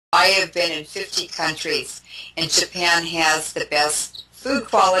I have been in 50 countries, and Japan has the best food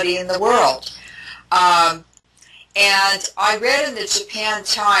quality in the world. And I read in the Japan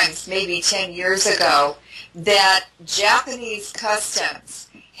Times maybe 10 years ago that Japanese customs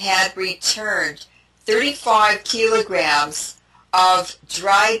had returned 35 kilograms of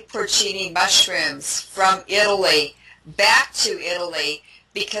dried porcini mushrooms from Italy back to Italy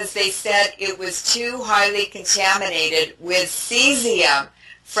because they said it was too highly contaminated with cesium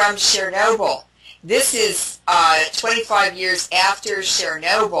from Chernobyl. This is 25 years after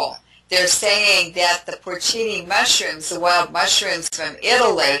Chernobyl. They're saying that the porcini mushrooms, the wild mushrooms from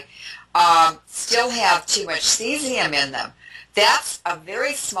Italy, still have too much cesium in them. That's a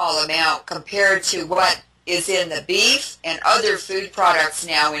very small amount compared to what is in the beef and other food products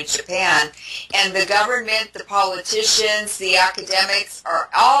now in Japan. And the government, the politicians, the academics are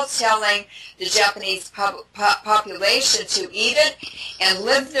all telling the Japanese population to eat it and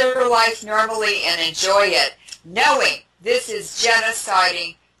live their life normally and enjoy it, knowing this is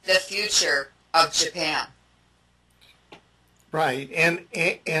genociding the future of Japan. Right, and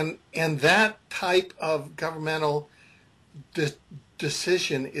that type of governmental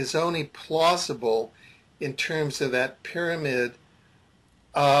decision is only plausible in terms of that pyramid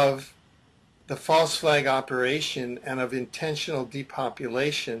of the false flag operation and of intentional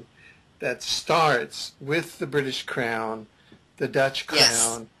depopulation that starts with the British Crown, the Dutch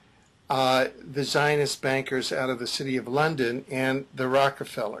Crown, the Zionist bankers out of the City of London, and the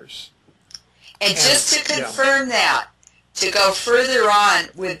Rockefellers. And just to confirm that, to go further on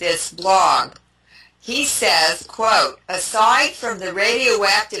with this blog, he says, quote, aside from the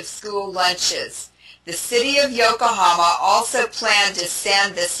radioactive school lunches, the city of Yokohama also planned to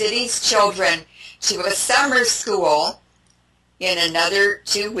send the city's children to a summer school in another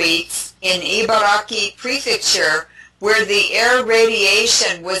 2 weeks in Ibaraki Prefecture, where the air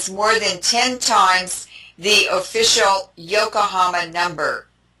radiation was more than 10 times the official Yokohama number,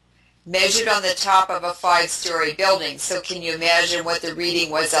 measured on the top of a 5-story building. So can you imagine what the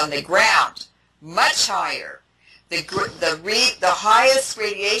reading was on the ground? Much higher. The highest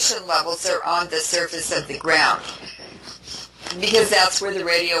radiation levels are on the surface of the ground, because that's where the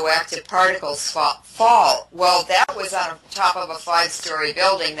radioactive particles fall. Well, that was on top of a 5-story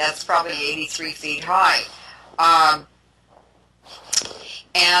building. That's probably 83 feet high.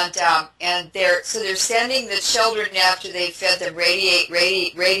 So they're sending the children after they fed them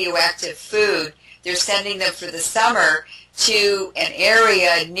radioactive food. They're sending them for the summer to an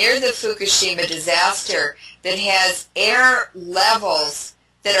area near the Fukushima disaster that has air levels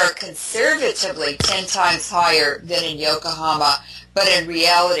that are conservatively 10 times higher than in Yokohama, but in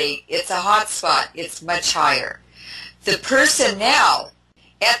reality, it's a hot spot. It's much higher. The personnel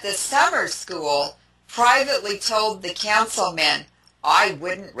at the summer school privately told the councilmen, I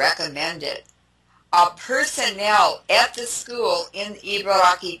wouldn't recommend it. Personnel at the school in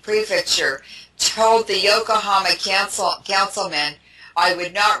Ibaraki Prefecture told the Yokohama councilmen, I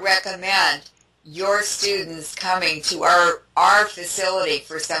would not recommend your students coming to our facility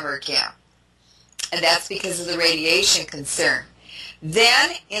for summer camp. And that's because of the radiation concern.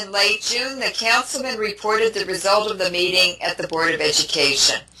 Then, in late June, the councilman reported the result of the meeting at the Board of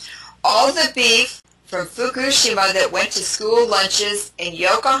Education. All the beef from Fukushima that went to school lunches in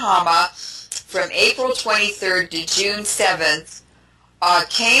Yokohama from April 23rd to June 7th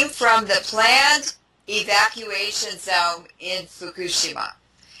came from the planned evacuation zone in Fukushima.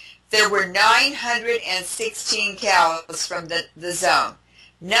 There were 916 cows from the zone.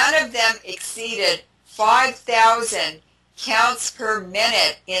 None of them exceeded 5,000 counts per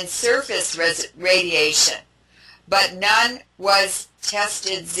minute in surface radiation, but none was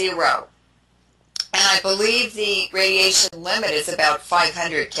tested zero. And I believe the radiation limit is about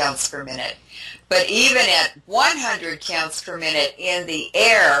 500 counts per minute. But even at 100 counts per minute in the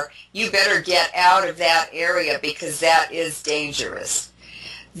air, you better get out of that area because that is dangerous.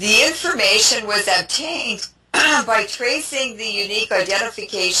 The information was obtained by tracing the unique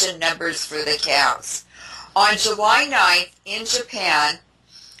identification numbers for the cows. On July 9th in Japan,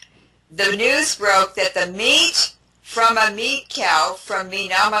 the news broke that the meat from a meat cow from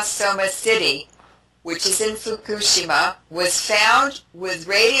Minamasoma City, which is in Fukushima, was found with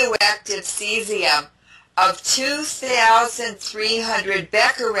radioactive cesium of 2,300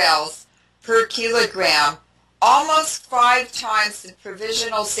 becquerels per kilogram, almost 5 times the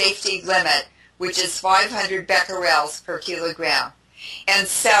provisional safety limit, which is 500 becquerels per kilogram. And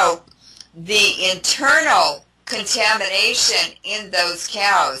so the internal contamination in those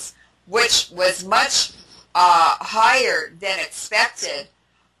cows, which was much higher than expected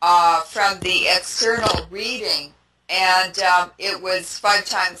from the external reading and it was 5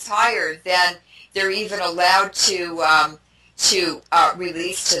 times higher than they're even allowed to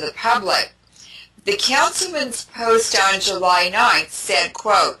release to the public. The councilman's post on July 9th said,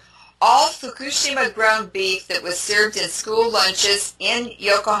 quote, all Fukushima-grown beef that was served in school lunches in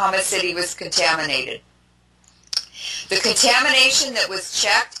Yokohama City was contaminated. The contamination that was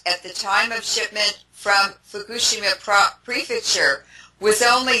checked at the time of shipment from Fukushima Prefecture was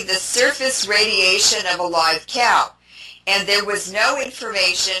only the surface radiation of a live cow, and there was no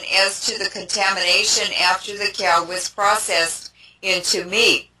information as to the contamination after the cow was processed into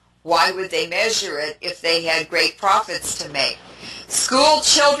meat. Why would they measure it if they had great profits to make? School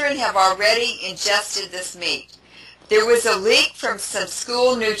children have already ingested this meat. There was a leak from some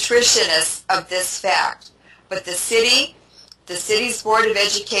school nutritionists of this fact, but the city's Board of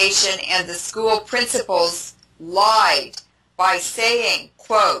Education and the school principals lied by saying,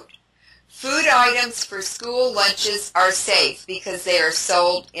 quote, food items for school lunches are safe because they are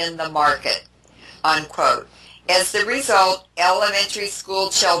sold in the market, unquote. As the result, elementary school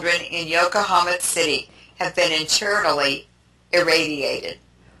children in Yokohama City have been internally irradiated.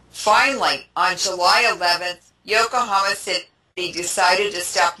 Finally, on July 11th, Yokohama City decided to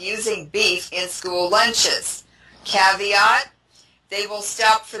stop using beef in school lunches. Caveat, they will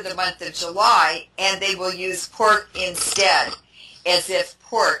stop for the month of July and they will use pork instead, as if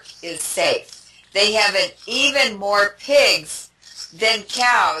pork is safe. They have even more pigs than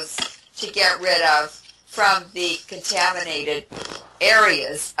cows to get rid of from the contaminated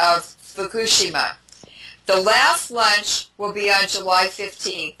areas of Fukushima. The last lunch will be on July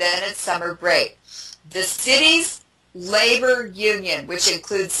 15th, then it's summer break. The city's labor union, which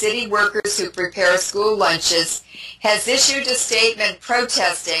includes city workers who prepare school lunches, has issued a statement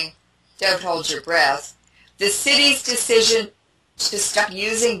protesting, don't hold your breath, the city's decision to stop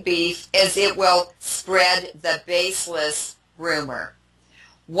using beef as it will spread the baseless rumor.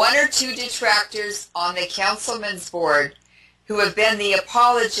 1 or 2 detractors on the councilman's board who have been the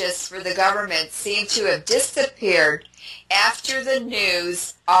apologists for the government seem to have disappeared after the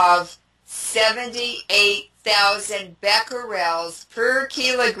news of 78,000 becquerels per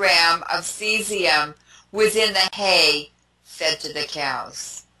kilogram of cesium was in the hay fed to the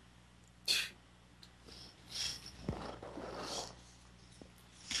cows.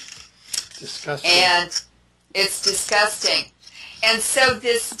 Disgusting. And it's disgusting. And so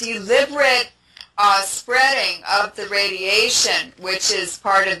this deliberate spreading of the radiation, which is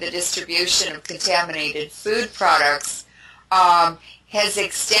part of the distribution of contaminated food products, has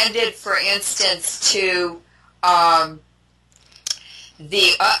extended, for instance, to the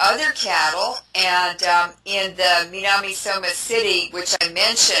other cattle. And in the Minamisoma City, which I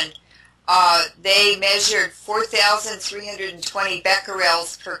mentioned, they measured 4,320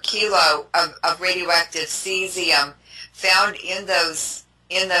 becquerels per kilo of radioactive cesium found in those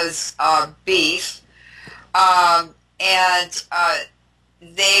beef, and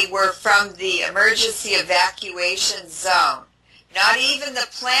they were from the emergency evacuation zone. Not even the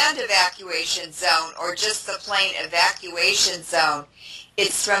planned evacuation zone or just the plain evacuation zone.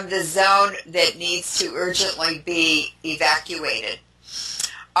 It's from the zone that needs to urgently be evacuated.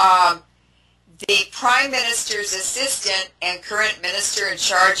 The Prime Minister's assistant and current minister in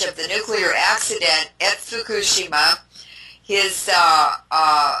charge of the nuclear accident at Fukushima, his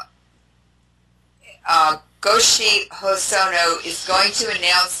Goshi Hosono, is going to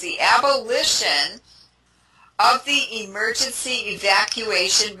announce the abolition of the emergency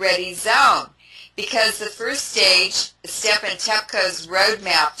evacuation ready zone because the first stage, STEP and TEPCO's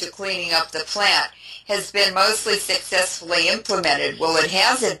roadmap to cleaning up the plant, has been mostly successfully implemented. Well, it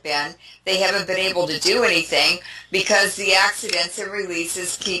hasn't been. They haven't been able to do anything because the accidents and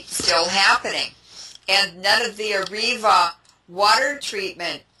releases keep still happening. And none of the Arriva water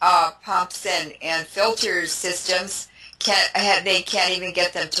treatment pumps and filter systems, they can't even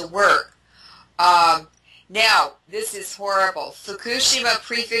get them to work. Now, this is horrible. Fukushima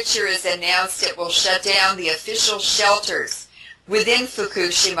Prefecture has announced it will shut down the official shelters within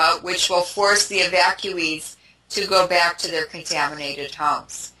Fukushima, which will force the evacuees to go back to their contaminated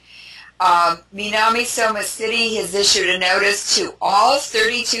homes. Minamisoma City has issued a notice to all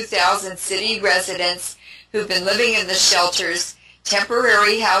 32,000 city residents who've been living in the shelters,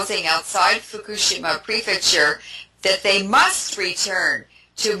 temporary housing outside Fukushima Prefecture, that they must return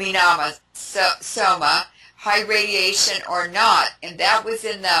to Minamisoma, high radiation or not. And that was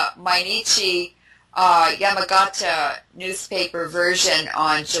in the Mainichi Yamagata newspaper version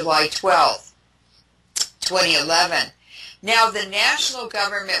on July 12th, 2011. Now, the national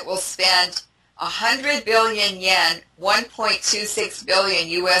government will spend 100 billion yen, 1.26 billion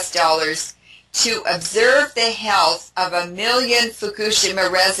US dollars, to observe the health of 1 million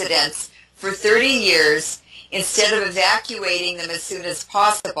Fukushima residents for 30 years instead of evacuating them as soon as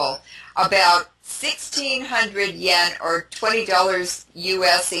possible. About 1,600 yen or $20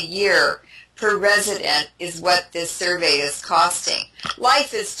 US a year per resident is what this survey is costing.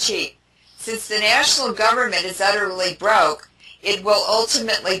 Life is cheap. Since the national government is utterly broke, it will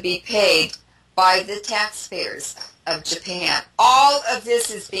ultimately be paid by the taxpayers of Japan. All of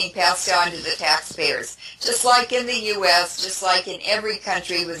this is being passed on to the taxpayers, just like in the U.S., just like in every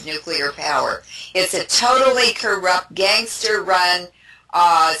country with nuclear power. It's a totally corrupt, gangster-run,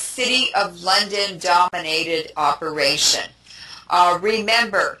 City of London-dominated operation.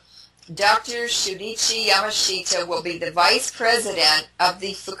 Remember, Dr. Shunichi Yamashita will be the vice president of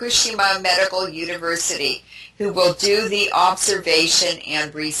the Fukushima Medical University, who will do the observation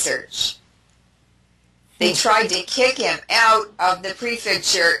and research. They tried to kick him out of the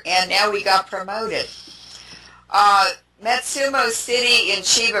prefecture, and now he got promoted. Matsumo City in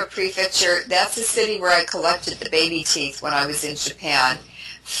Chiba Prefecture, that's the city where I collected the baby teeth when I was in Japan,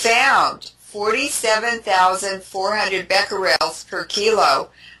 found 47,400 becquerels per kilo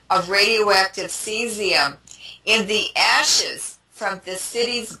of radioactive cesium in the ashes from the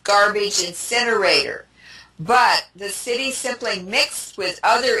city's garbage incinerator. But the city simply mixed with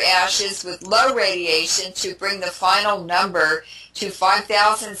other ashes with low radiation to bring the final number to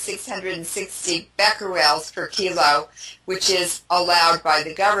 5,660 becquerels per kilo, which is allowed by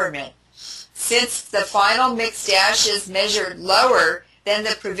the government. Since the final mixed ashes measured lower than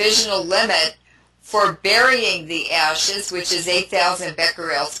the provisional limit for burying the ashes, which is 8,000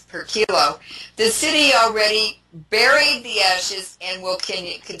 becquerels per kilo, the city already buried the ashes and will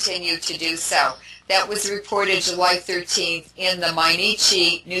continue to do so. That was reported July 13th in the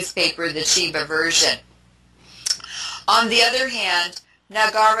Mainichi newspaper, the Chiba version. On the other hand,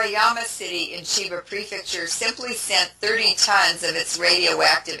 Nagarayama City in Chiba Prefecture simply sent 30 tons of its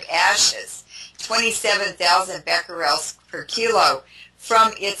radioactive ashes, 27,000 becquerels per kilo,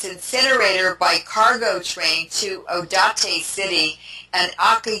 from its incinerator by cargo train to Odate City and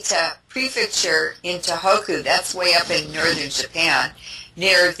Akita Prefecture in Tohoku. That's way up in northern Japan,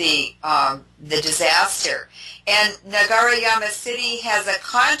 near the disaster. And Nagarayama City has a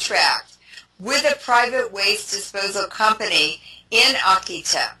contract with a private waste disposal company in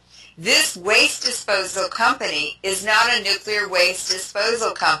Akita. This waste disposal company is not a nuclear waste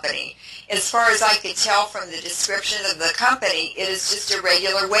disposal company. As far as I could tell from the description of the company, it is just a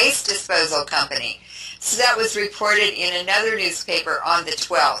regular waste disposal company. So that was reported in another newspaper on the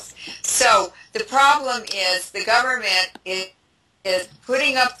 12th. So the problem is the government is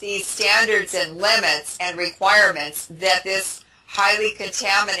putting up these standards and limits and requirements that this highly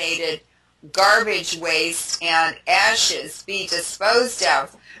contaminated garbage waste and ashes be disposed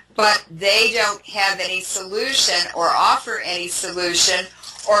of, but they don't have any solution or offer any solution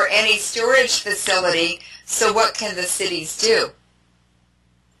or any storage facility, so what can the cities do?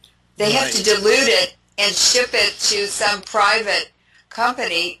 They have to dilute it and ship it to some private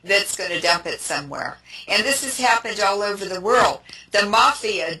company that's going to dump it somewhere. And this has happened all over the world. The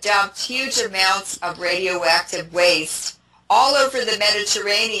mafia dumped huge amounts of radioactive waste all over the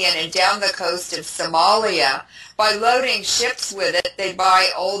Mediterranean and down the coast of Somalia by loading ships with it. They buy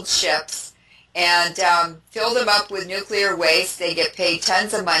old ships and fill them up with nuclear waste. They get paid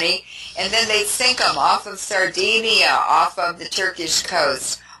tons of money, and then they sink them off of Sardinia, off of the Turkish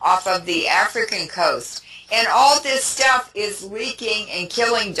coast, off of the African coast. And all this stuff is leaking and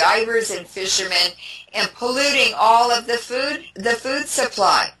killing divers and fishermen and polluting all of the food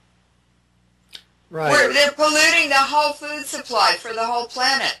supply. Right. They're polluting the whole food supply for the whole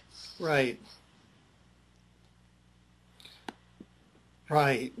planet. Right.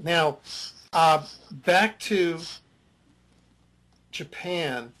 Right. Now, back to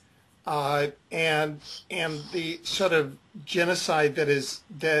Japan and the sort of genocide that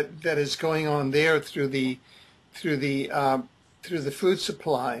is going on there through the food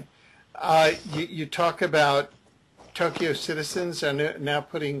supply. You talk about Tokyo citizens are now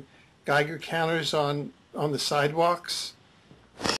putting Geiger counters on the sidewalks.